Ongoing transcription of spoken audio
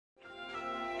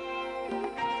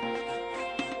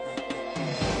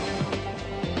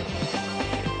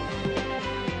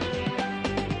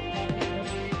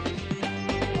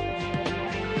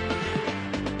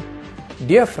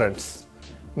Dear friends,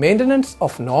 maintenance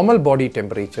of normal body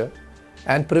temperature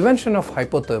and prevention of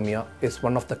hypothermia is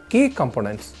one of the key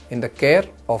components in the care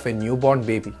of a newborn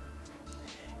baby.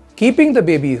 Keeping the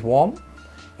baby warm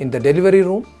in the delivery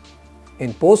room,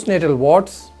 in postnatal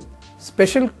wards,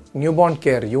 special newborn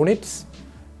care units,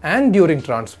 and during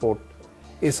transport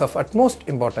is of utmost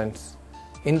importance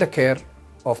in the care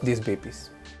of these babies.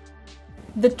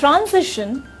 The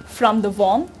transition from the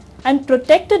warm and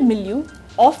protected milieu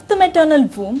of the maternal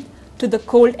womb to the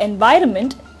cold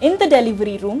environment in the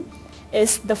delivery room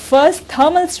is the first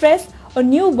thermal stress a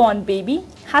newborn baby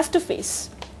has to face.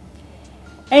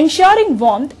 Ensuring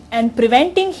warmth and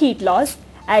preventing heat loss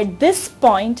at this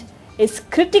point is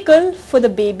critical for the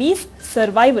baby's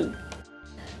survival.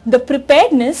 The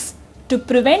preparedness to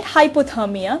prevent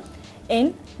hypothermia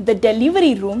in the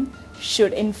delivery room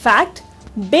should in fact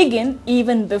begin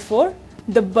even before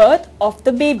the birth of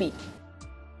the baby.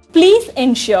 Please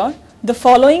ensure the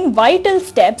following vital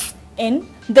steps in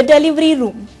the delivery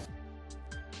room.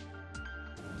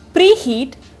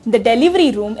 Preheat the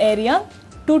delivery room area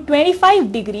to 25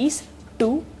 degrees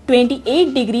to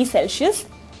 28 degrees Celsius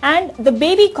and the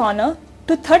baby corner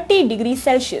to 30 degrees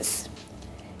Celsius.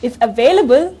 If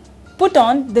available, put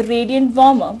on the radiant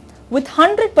warmer with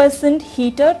 100%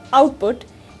 heater output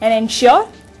and ensure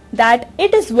that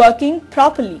it is working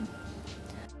properly.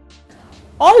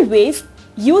 Always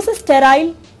use a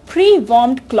sterile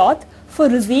pre-warmed cloth for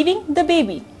receiving the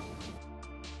baby.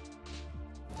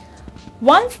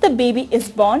 Once the baby is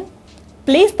born,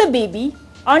 place the baby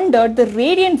under the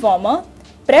radiant warmer,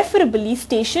 preferably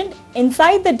stationed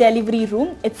inside the delivery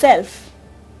room itself.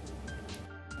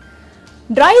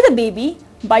 Dry the baby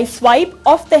by swipe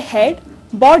of the head,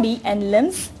 body and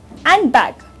limbs and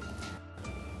back.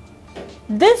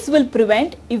 This will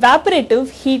prevent evaporative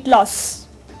heat loss.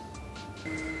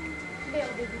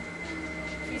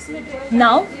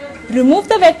 Now remove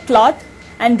the wet cloth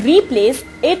and replace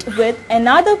it with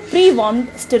another pre-warmed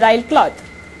sterile cloth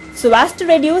so as to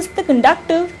reduce the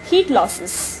conductive heat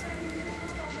losses.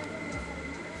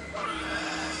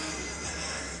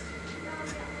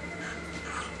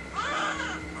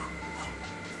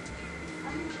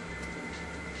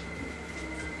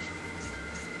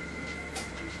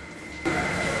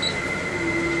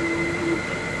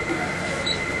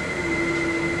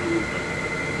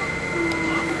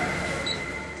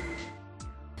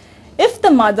 If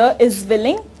the mother is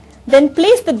willing, then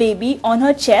place the baby on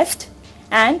her chest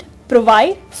and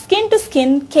provide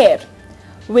skin-to-skin care,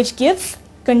 which gives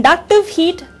conductive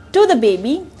heat to the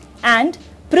baby and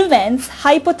prevents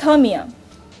hypothermia.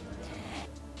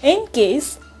 In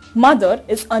case mother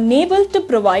is unable to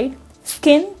provide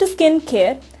skin-to-skin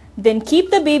care, then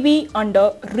keep the baby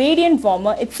under radiant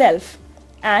warmer itself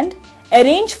and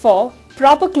arrange for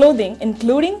proper clothing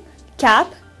including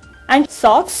cap and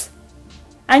socks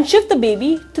and shift the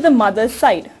baby to the mother's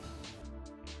side.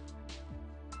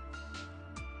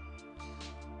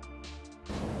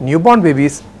 Newborn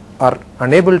babies are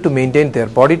unable to maintain their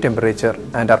body temperature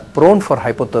and are prone for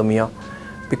hypothermia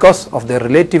because of their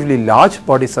relatively large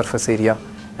body surface area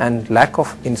and lack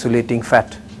of insulating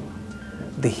fat.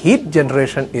 The heat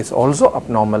generation is also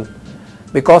abnormal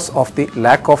because of the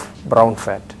lack of brown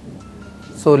fat.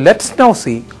 So let's now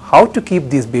see how to keep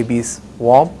these babies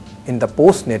warm in the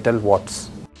postnatal wards.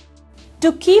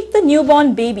 To keep the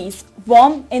newborn babies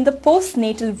warm in the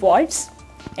postnatal wards,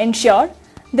 ensure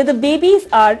that the babies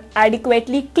are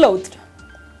adequately clothed.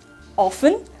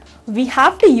 Often, we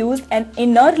have to use an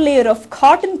inner layer of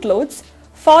cotton clothes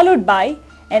followed by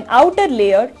an outer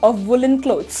layer of woolen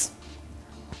clothes.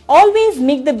 Always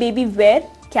make the baby wear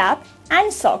cap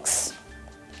and socks.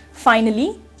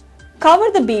 Finally,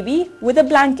 cover the baby with a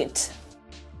blanket.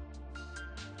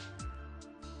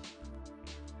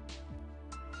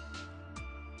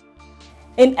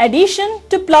 In addition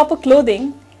to proper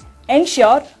clothing,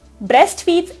 ensure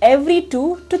breastfeeds every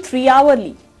 2 to 3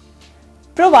 hourly.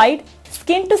 Provide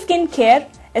skin-to-skin care,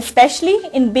 especially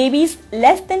in babies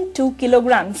less than 2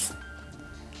 kilograms.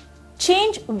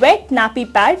 Change wet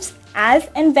nappy pads as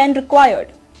and when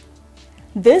required.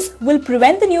 This will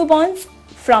prevent the newborns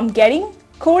from getting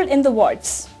cold in the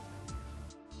wards.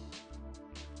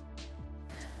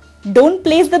 Don't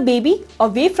place the baby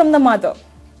away from the mother.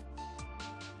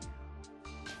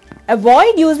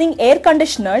 Avoid using air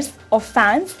conditioners or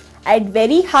fans at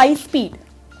very high speed.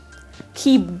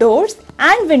 Keep doors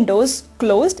and windows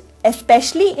closed,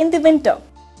 especially in the winter.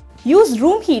 Use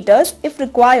room heaters if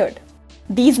required.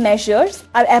 These measures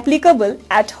are applicable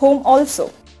at home also.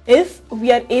 If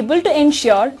we are able to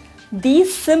ensure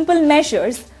these simple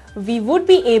measures, we would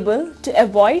be able to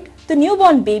avoid the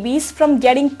newborn babies from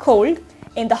getting cold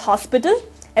in the hospital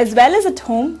as well as at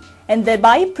home, and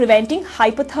thereby preventing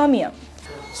hypothermia.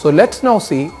 So let's now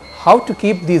see how to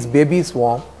keep these babies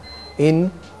warm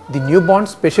in the newborn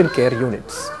special care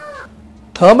units.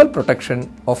 Thermal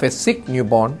protection of a sick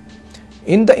newborn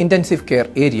in the intensive care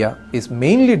area is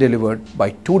mainly delivered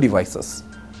by two devices,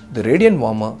 the radiant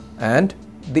warmer and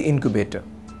the incubator.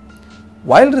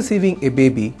 While receiving a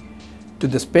baby to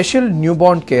the special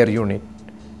newborn care unit,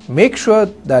 make sure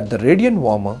that the radiant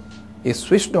warmer is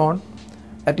switched on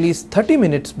at least 30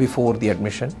 minutes before the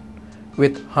admission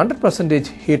with 100%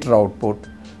 heater output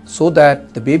so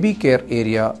that the baby care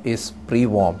area is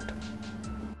pre-warmed.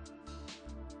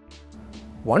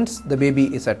 Once the baby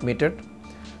is admitted,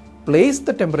 place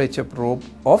the temperature probe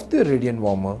of the radiant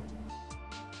warmer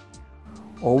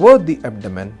over the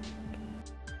abdomen.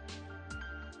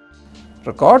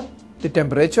 Record the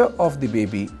temperature of the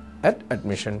baby at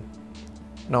admission.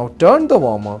 Now turn the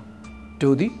warmer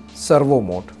to the servo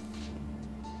mode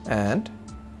and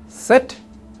set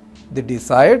the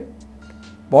desired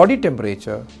body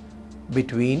temperature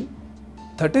between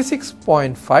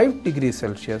 36.5 degrees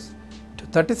Celsius to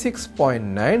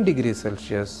 36.9 degrees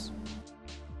Celsius.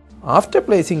 After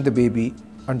placing the baby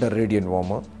under radiant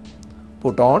warmer,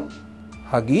 put on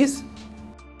Huggies,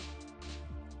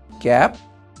 cap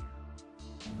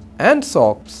and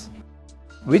socks,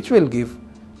 which will give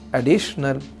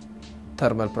additional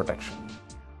thermal protection.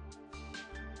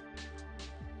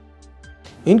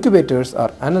 Incubators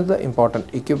are another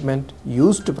important equipment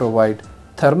used to provide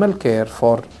thermal care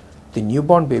for the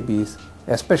newborn babies,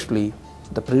 especially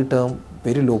the preterm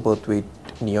very low birth weight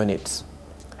neonates.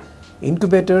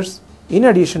 Incubators in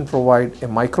addition provide a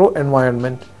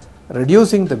microenvironment,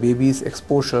 reducing the baby's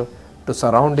exposure to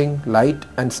surrounding light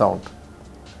and sound.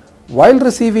 While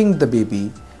receiving the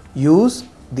baby, use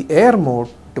the air mode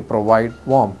to provide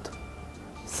warmth.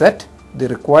 Set the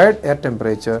required air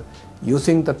temperature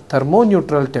using the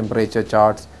thermoneutral temperature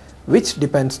charts, which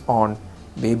depends on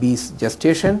baby's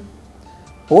gestation,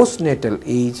 postnatal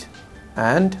age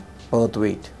and birth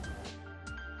weight.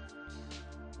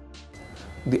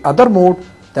 The other mode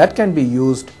that can be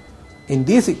used in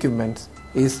these equipments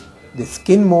is the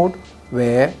skin mode,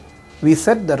 where we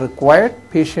set the required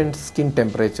patient's skin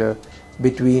temperature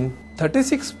between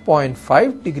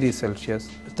 36.5 degrees Celsius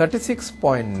to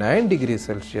 36.9 degrees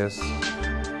Celsius.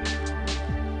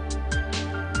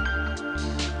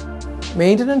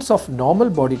 Maintenance of normal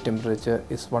body temperature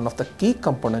is one of the key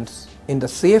components in the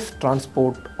safe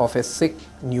transport of a sick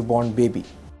newborn baby.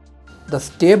 The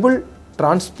stable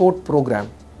transport program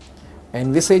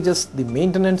envisages the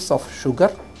maintenance of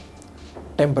sugar,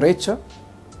 temperature,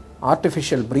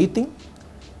 artificial breathing,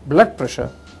 blood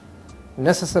pressure,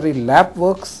 necessary lab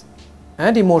works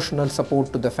and emotional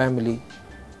support to the family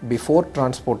before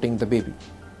transporting the baby.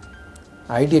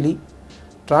 Ideally,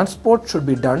 transport should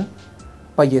be done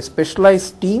by a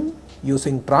specialized team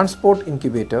using transport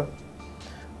incubator,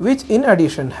 which in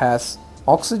addition has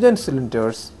oxygen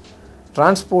cylinders,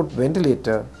 transport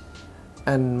ventilator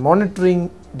and monitoring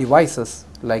devices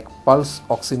like pulse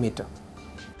oximeter.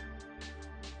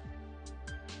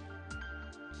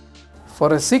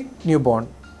 For a sick newborn,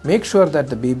 make sure that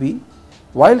the baby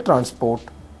while transport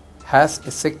has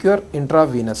a secure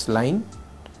intravenous line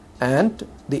and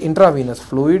the intravenous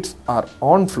fluids are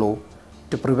on flow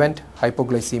to prevent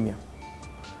hypoglycemia.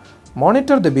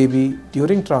 Monitor the baby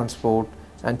during transport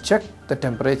and check the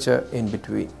temperature in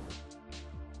between.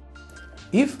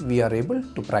 If we are able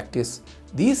to practice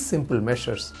these simple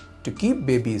measures to keep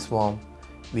babies warm,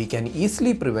 we can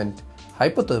easily prevent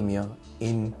hypothermia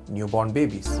in newborn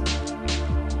babies.